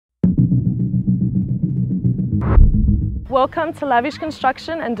Welcome to Lavish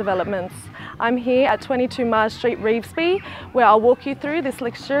Construction and Developments. I'm here at 22 Mars Street, Revesby, where I'll walk you through this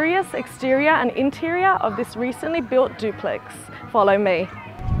luxurious exterior and interior of this recently built duplex. Follow me.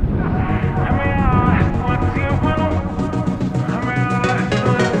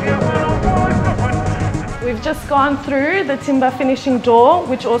 We've just gone through the timber finishing door,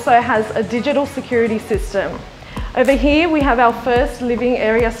 which also has a digital security system. Over here we have our first living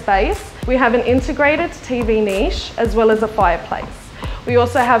area space. We have an integrated TV niche as well as a fireplace. We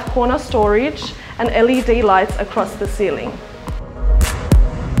also have corner storage and LED lights across the ceiling.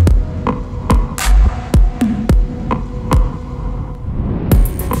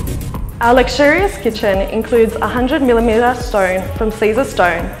 Our luxurious kitchen includes 100mm stone from Caesar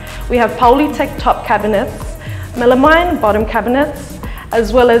Stone. We have Polytech top cabinets, Melamine bottom cabinets,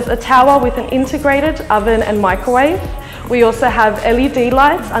 as well as a tower with an integrated oven and microwave. We also have LED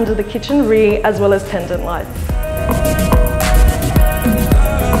lights under the kitchen rear as well as pendant lights.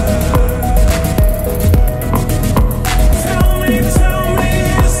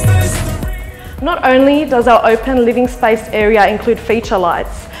 Not only does our open living space area include feature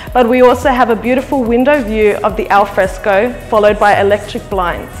lights, but we also have a beautiful window view of the alfresco followed by electric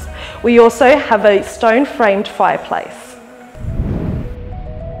blinds. We also have a stone framed fireplace.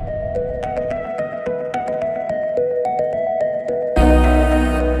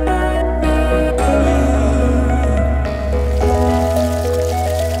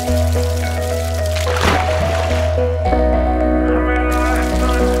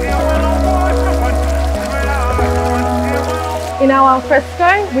 In our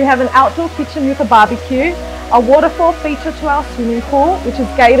alfresco, we have an outdoor kitchen with a barbecue, a waterfall feature to our swimming pool, which is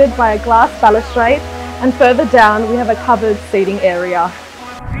gated by a glass balustrade, and further down we have a covered seating area.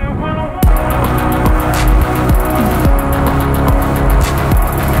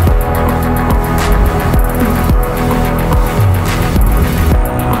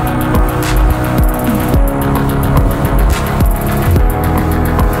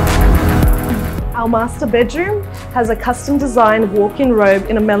 Our master bedroom has a custom designed walk-in robe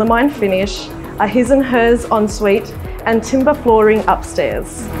in a melamine finish, a his and hers ensuite, and timber flooring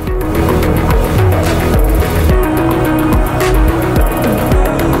upstairs.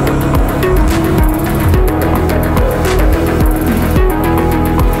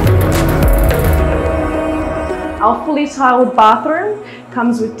 Our fully tiled bathroom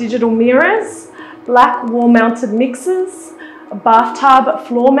comes with digital mirrors, black wall-mounted mixers, a bathtub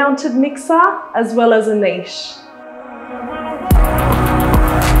floor-mounted mixer, as well as a niche.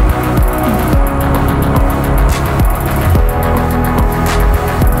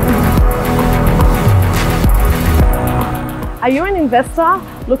 Are you an investor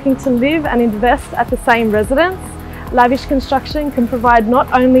looking to live and invest at the same residence? Lavish Construction can provide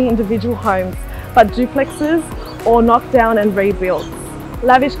not only individual homes, but duplexes or knockdown and rebuilds.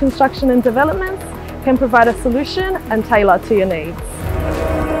 Lavish Construction and Developments can provide a solution and tailor to your needs.